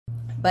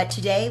But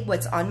today,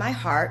 what's on my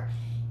heart,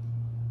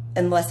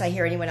 unless I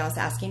hear anyone else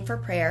asking for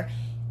prayer,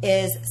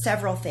 is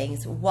several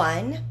things.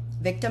 1,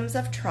 victims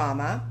of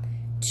trauma.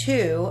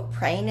 2,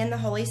 praying in the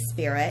Holy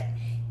Spirit.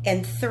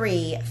 And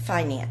 3,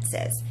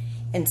 finances.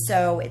 And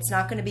so it's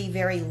not going to be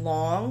very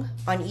long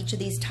on each of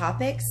these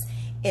topics.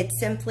 It's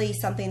simply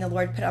something the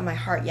Lord put on my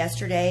heart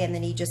yesterday, and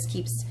then he just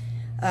keeps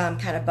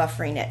kind of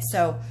buffering it.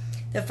 So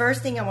the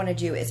first thing I want to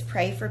do is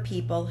pray for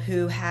people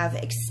who have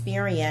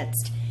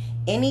experienced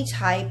any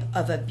type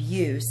of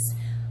abuse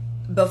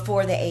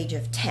before the age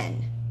of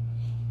 10.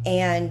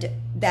 And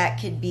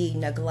that could be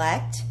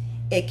neglect.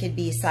 It could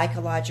be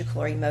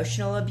psychological or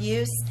emotional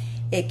abuse.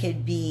 It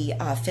could be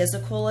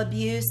physical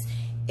abuse.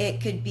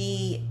 It could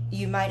be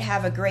you might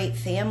have a great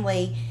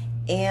family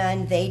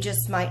and they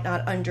just might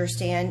not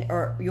understand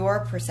or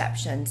your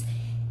perceptions.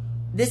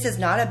 This is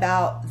not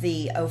about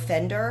the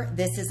offender.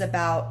 This is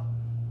about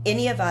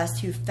any of us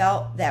who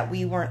felt that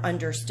we weren't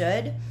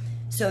understood,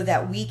 so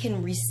that we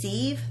can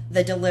receive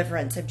the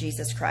deliverance of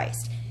Jesus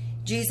Christ.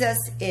 Jesus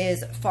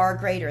is far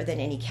greater than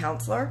any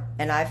counselor,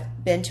 and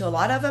I've been to a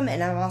lot of them,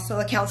 and I'm also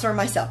a counselor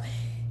myself.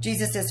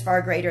 Jesus is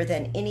far greater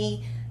than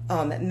any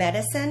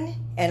medicine,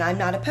 and I'm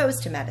not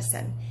opposed to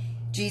medicine.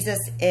 Jesus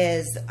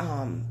is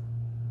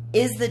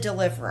the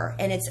deliverer,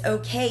 and it's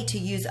okay to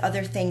use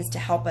other things to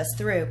help us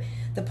through.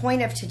 The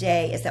point of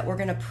today is that we're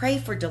going to pray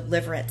for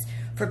deliverance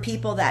for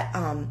people that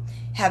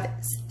have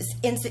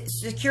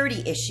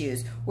insecurity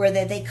issues where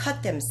they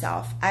cut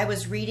themselves. I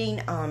was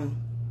reading,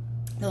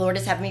 the Lord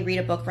is having me read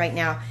a book right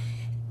now,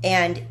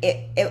 and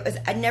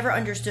I never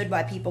understood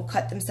why people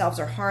cut themselves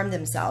or harm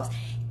themselves.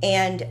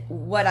 And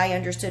what I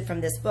understood from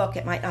this book,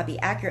 it might not be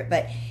accurate,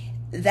 but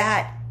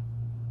that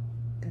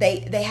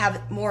they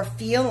have more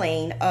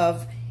feeling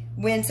of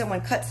when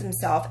someone cuts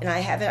himself, and I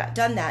haven't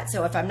done that.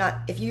 So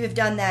if you have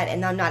done that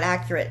and I'm not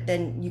accurate,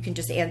 then you can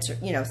just answer,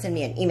 send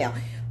me an email.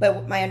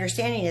 But my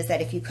understanding is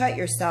that if you cut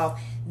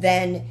yourself,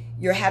 then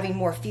you're having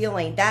more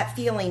feeling. That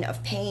feeling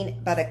of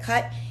pain by the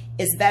cut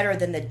is better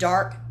than the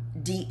dark,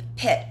 deep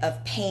pit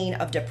of pain,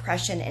 of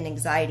depression and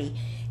anxiety.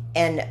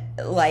 And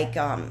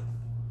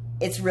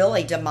it's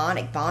really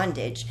demonic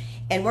bondage.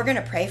 And we're going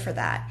to pray for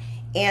that.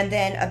 And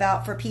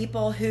then for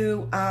people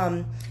who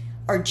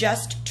are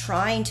just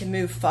trying to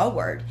move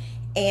forward,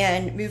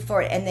 and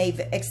they've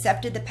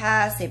accepted the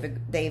past,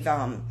 they've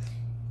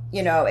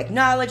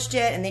acknowledged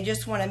it, and they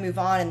just want to move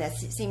on, and they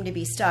seem to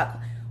be stuck.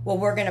 Well,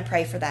 we're going to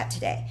pray for that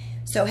today.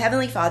 So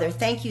Heavenly Father,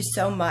 thank you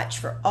so much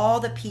for all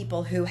the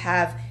people who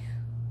have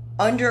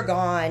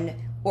undergone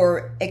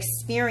or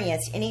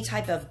experienced any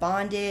type of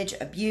bondage,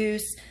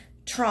 abuse,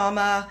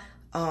 trauma,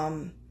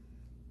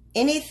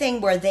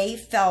 anything where they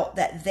felt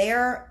that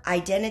their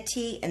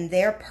identity and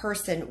their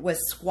person was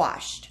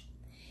squashed.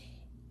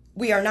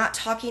 We are not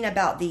talking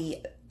about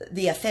the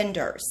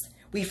offenders.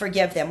 We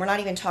forgive them.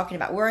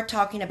 We're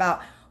talking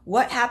about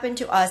what happened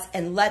to us,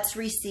 and let's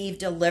receive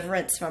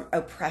deliverance from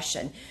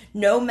oppression,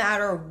 no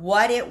matter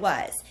what it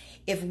was.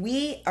 If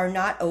we are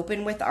not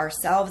open with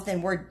ourselves,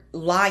 then we're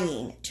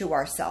lying to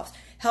ourselves.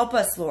 Help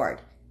us,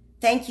 Lord.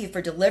 Thank you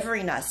for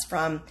delivering us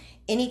from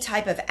any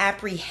type of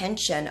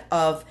apprehension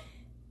of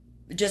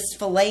just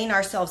filleting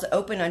ourselves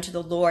open unto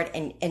the Lord,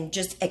 and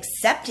just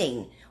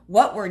accepting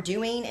what we're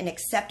doing and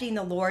accepting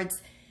the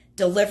Lord's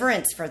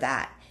deliverance for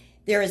that.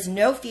 There is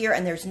no fear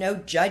and there's no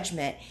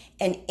judgment.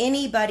 And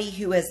anybody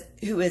who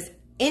is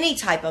any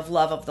type of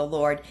love of the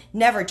Lord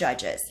never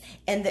judges.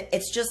 And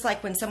it's just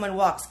like when someone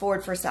walks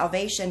forward for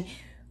salvation,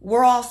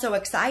 we're all so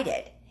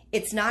excited.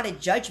 It's not a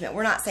judgment.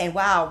 We're not saying,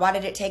 wow, why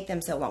did it take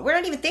them so long? We're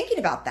not even thinking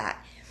about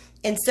that.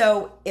 And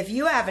so if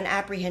you have an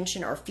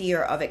apprehension or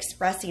fear of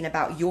expressing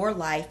about your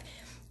life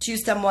to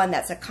someone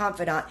that's a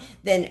confidant,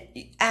 then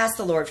ask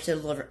the Lord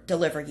to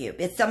deliver you.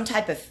 It's some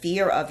type of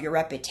fear of your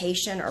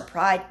reputation or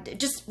pride.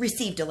 Just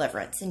receive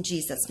deliverance in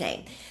Jesus'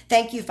 name.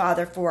 Thank you,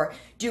 Father, for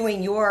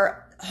doing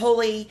your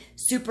holy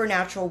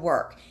supernatural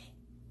work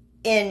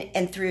in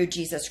and through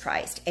Jesus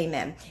Christ.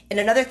 Amen. And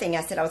another thing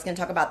I said I was going to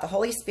talk about the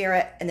Holy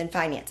Spirit and then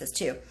finances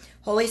too.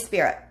 Holy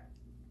Spirit.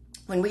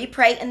 When we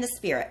pray in the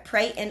Spirit,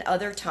 pray in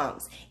other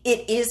tongues.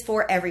 It is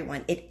for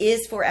everyone. It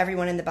is for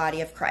everyone in the body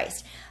of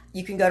Christ.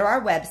 You can go to our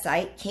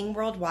website,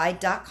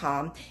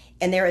 kingworldwide.com,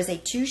 and there is a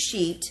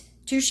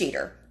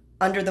two-sheeter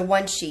under the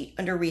one sheet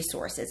under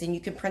resources, and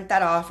you can print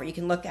that off or you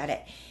can look at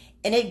it.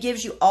 And it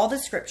gives you all the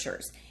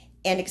scriptures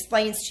and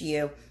explains to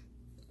you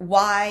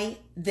why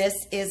this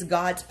is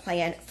God's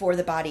plan for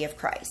the body of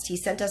Christ. He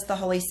sent us the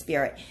Holy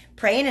Spirit.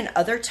 Praying in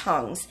other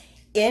tongues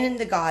in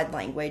the God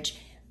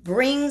language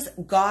brings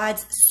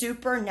God's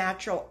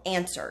supernatural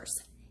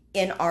answers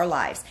in our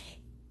lives.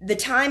 The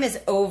time is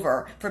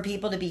over for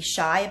people to be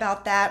shy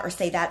about that or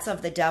say that's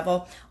of the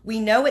devil.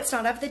 We know it's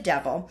not of the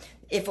devil.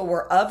 If it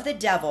were of the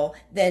devil,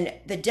 then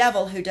the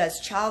devil who does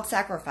child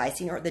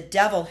sacrificing, or the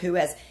devil who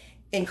has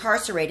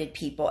incarcerated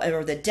people,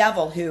 or the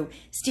devil who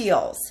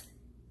steals,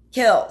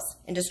 kills,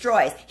 and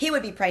destroys, he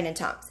would be praying in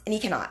tongues, and he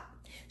cannot.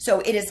 So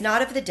it is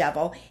not of the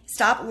devil.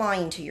 Stop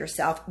lying to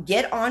yourself.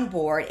 Get on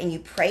board, and you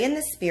pray in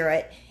the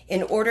Spirit.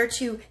 in order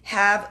to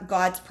have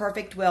God's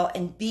perfect will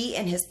and be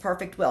in his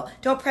perfect will.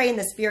 Don't pray in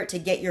the Spirit to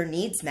get your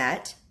needs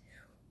met.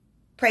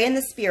 Pray in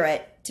the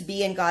Spirit to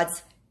be in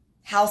God's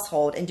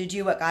household and to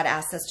do what God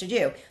asks us to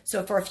do.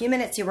 So for a few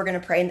minutes here, we're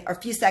going to pray, or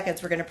a few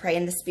seconds, we're going to pray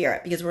in the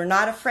Spirit because we're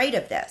not afraid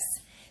of this.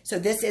 So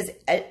this is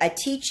a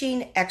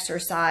teaching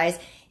exercise,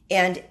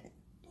 and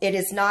it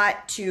is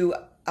not to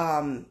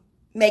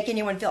make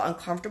anyone feel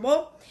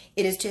uncomfortable.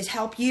 It is to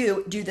help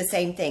you do the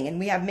same thing. And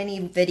we have many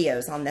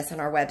videos on this on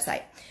our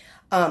website.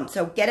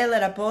 So get a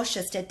little bush,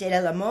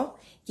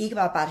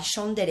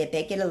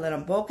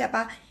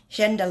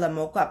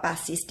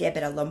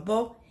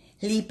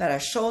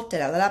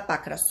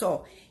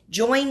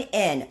 join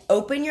in,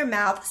 open your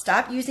mouth,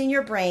 stop using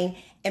your brain,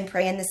 and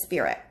pray in the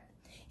Spirit.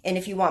 And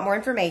if you want more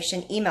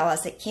information, email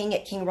us at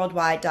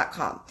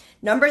king@kingworldwide.com.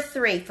 Number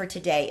 3 for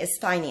today is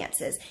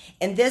finances.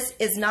 And this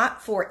is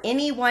not for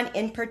anyone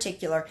in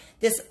particular.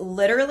 This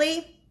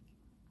literally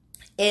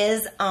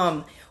is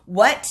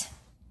what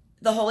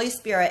the Holy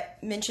Spirit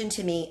mentioned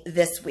to me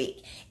this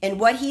week. And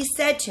what he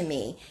said to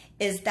me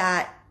is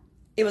that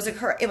it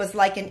was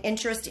like an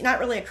interest, not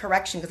really a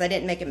correction because I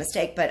didn't make a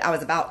mistake, but I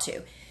was about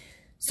to.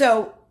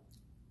 So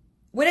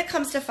when it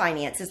comes to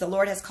finances, the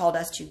Lord has called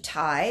us to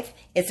tithe.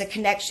 It's a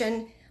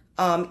connection.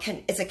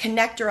 It's a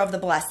connector of the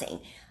blessing.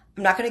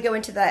 I'm not going to go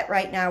into that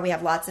right now. We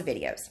have lots of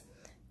videos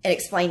and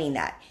explaining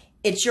that.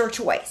 It's your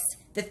choice.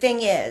 The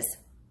thing is,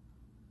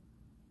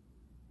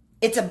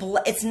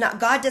 it's not,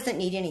 God doesn't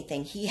need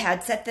anything. He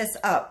had set this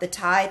up, the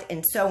tithe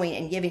and sowing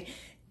and giving,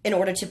 in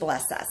order to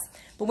bless us.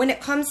 But when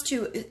it comes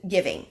to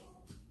giving,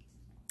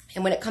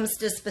 and when it comes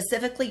to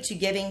specifically to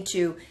giving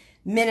to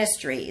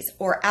ministries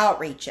or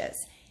outreaches,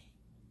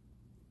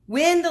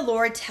 when the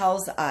Lord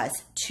tells us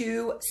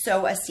to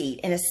sow a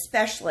seed, and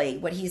especially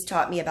what he's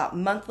taught me about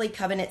monthly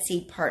covenant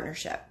seed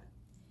partnership,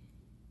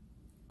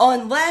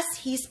 unless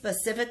he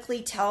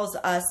specifically tells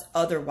us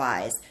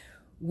otherwise,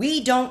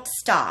 we don't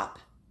stop.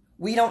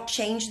 We don't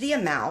change the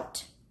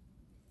amount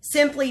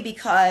simply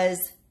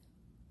because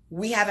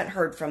we haven't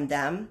heard from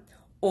them,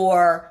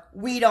 or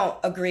we don't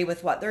agree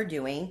with what they're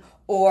doing,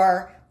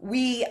 or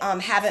we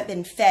haven't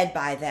been fed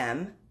by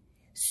them.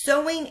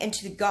 Sowing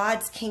into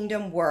God's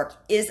kingdom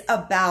work is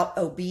about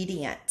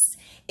obedience.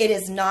 It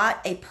is not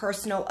a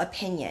personal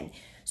opinion.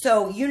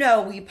 So, you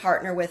know, we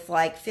partner with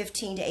like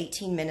 15 to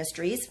 18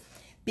 ministries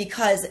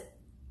because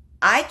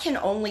I can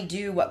only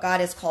do what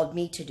God has called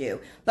me to do.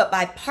 But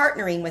by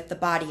partnering with the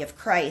body of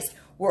Christ,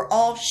 we're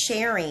all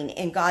sharing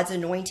in God's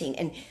anointing.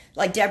 And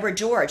like Deborah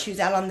George, who's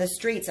out on the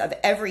streets of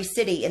every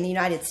city in the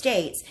United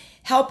States,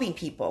 helping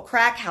people,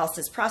 crack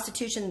houses,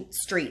 prostitution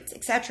streets,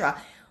 etc.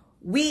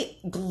 We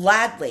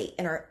gladly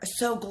and are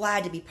so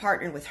glad to be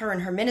partnered with her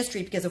and her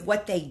ministry because of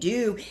what they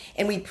do.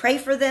 And we pray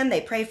for them. They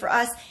pray for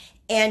us.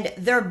 And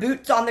they're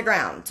boots on the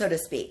ground, so to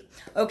speak.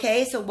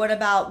 Okay, so what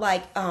about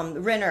like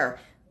Renner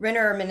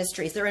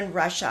Ministries? They're in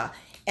Russia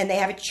and they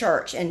have a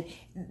church. And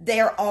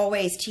they're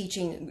always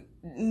teaching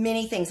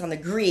many things on the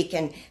Greek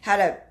and how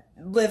to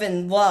live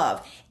in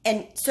love.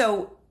 And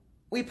so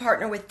we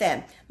partner with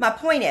them. My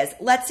point is,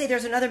 let's say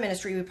there's another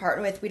ministry we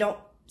partner with. We don't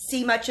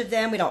see much of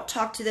them. We don't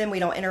talk to them. We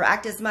don't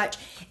interact as much.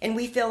 And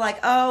we feel like,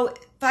 oh,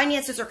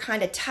 finances are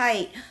kind of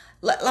tight.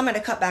 I'm going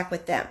to cut back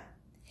with them.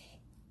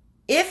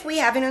 If we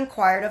haven't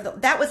inquired of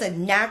them, that was a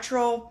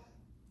natural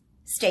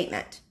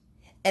statement.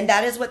 And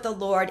that is what the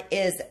Lord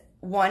is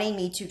wanting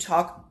me to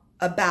talk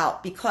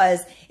about,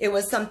 because it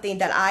was something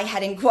that I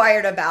had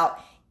inquired about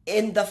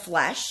in the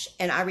flesh,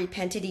 and I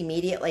repented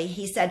immediately.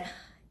 He said,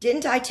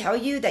 didn't I tell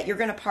you that you're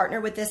going to partner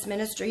with this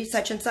ministry,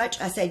 such and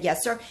such? I said,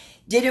 yes, sir.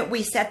 Didn't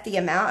we set the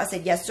amount? I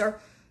said, yes, sir.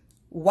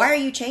 Why are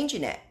you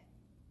changing it?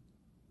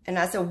 And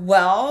I said,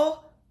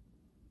 well,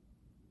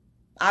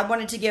 I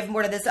wanted to give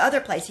more to this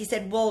other place. He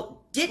said,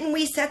 well, didn't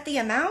we set the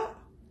amount?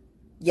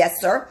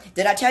 Yes, sir.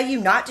 Did I tell you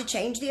not to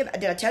change did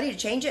I tell you to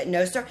change it?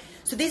 No, sir.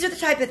 So these are the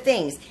type of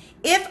things.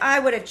 If I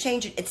would have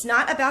changed it, it's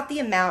not about the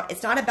amount.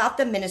 It's not about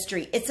the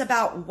ministry. It's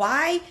about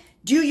why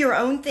do your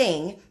own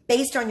thing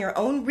based on your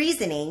own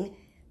reasoning,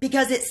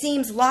 because it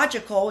seems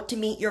logical to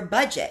meet your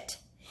budget.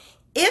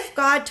 If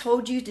God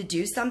told you to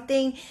do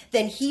something,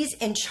 then he's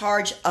in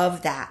charge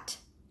of that.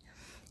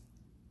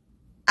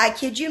 I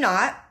kid you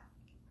not.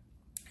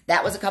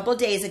 That was a couple of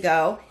days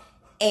ago,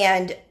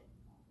 and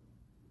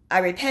I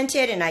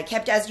repented and I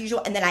kept as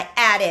usual, and then I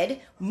added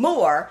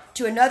more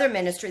to another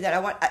ministry that I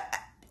want.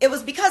 It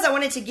was because I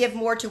wanted to give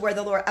more to where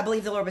the Lord, I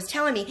believe the Lord was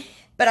telling me,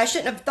 but I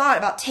shouldn't have thought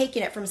about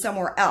taking it from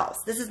somewhere else.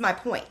 This is my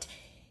point.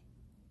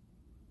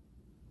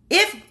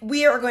 If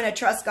we are going to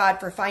trust God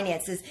for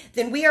finances,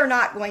 then we are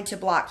not going to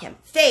block him.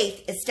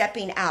 Faith is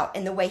stepping out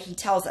in the way he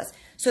tells us.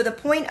 So the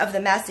point of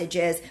the message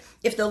is,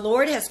 if the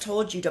Lord has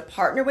told you to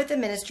partner with a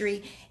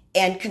ministry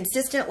and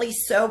consistently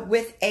sow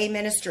with a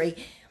ministry,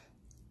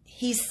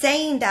 he's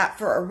saying that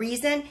for a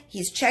reason.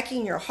 He's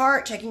checking your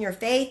heart, checking your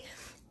faith,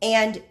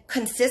 and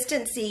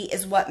consistency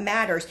is what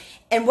matters.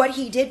 And what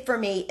he did for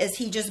me is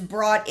he just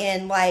brought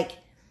in, like,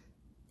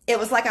 it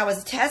was like I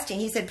was testing.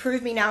 He said,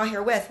 prove me now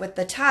herewith with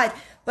the tithe.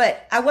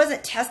 but I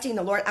wasn't testing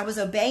the Lord. I was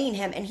obeying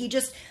him, and he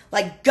just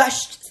like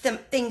gushed some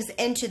things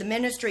into the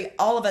ministry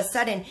all of a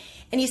sudden.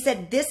 And he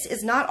said, this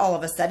is not all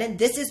of a sudden.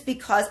 This is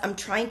because I'm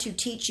trying to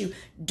teach you.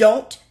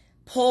 Don't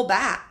pull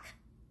back.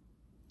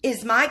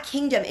 Is my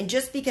kingdom, and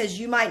just because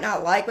you might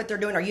not like what they're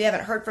doing or you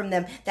haven't heard from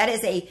them, that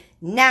is a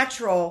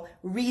natural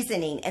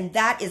reasoning, and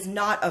that is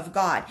not of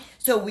God.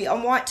 So we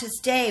want to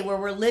stay where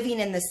we're living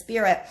in the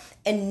Spirit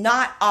and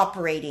not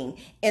operating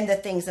in the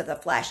things of the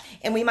flesh.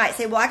 And we might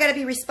say, well, I got to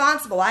be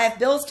responsible. I have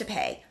bills to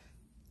pay.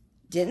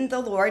 Didn't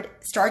the Lord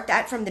start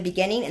that from the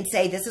beginning and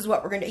say, this is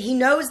what we're going to do? He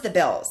knows the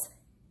bills.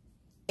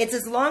 It's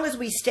as long as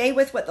we stay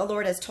with what the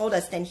Lord has told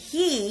us, then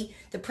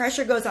the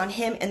pressure goes on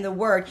him and the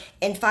word,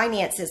 and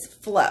finances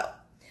flow.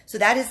 So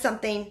that is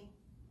something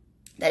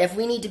that if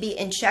we need to be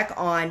in check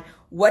on,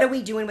 what are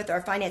we doing with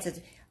our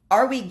finances?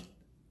 Are we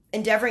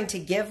endeavoring to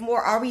give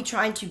more? Are we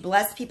trying to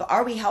bless people?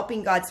 Are we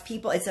helping God's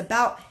people? It's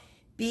about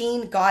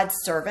being God's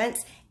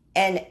servants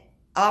and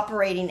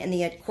operating in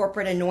the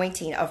corporate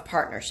anointing of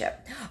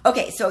partnership.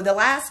 Okay, so the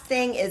last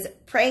thing is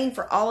praying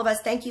for all of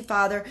us. Thank you,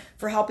 Father,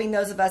 for helping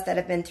those of us that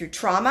have been through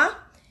trauma,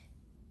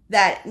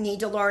 that need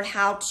to learn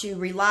how to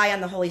rely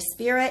on the Holy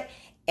Spirit,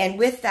 and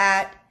with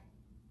that,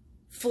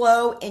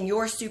 flow in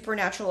your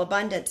supernatural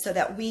abundance so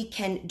that we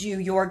can do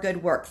your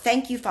good work.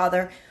 Thank you,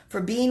 Father, for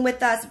being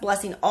with us,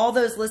 blessing all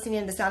those listening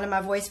to the sound of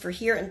my voice for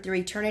here and through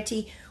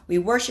eternity. We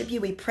worship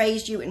you, we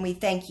praise you, and we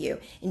thank you.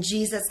 In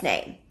Jesus'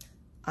 name,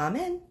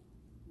 amen.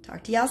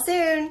 Talk to y'all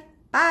soon.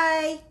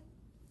 Bye.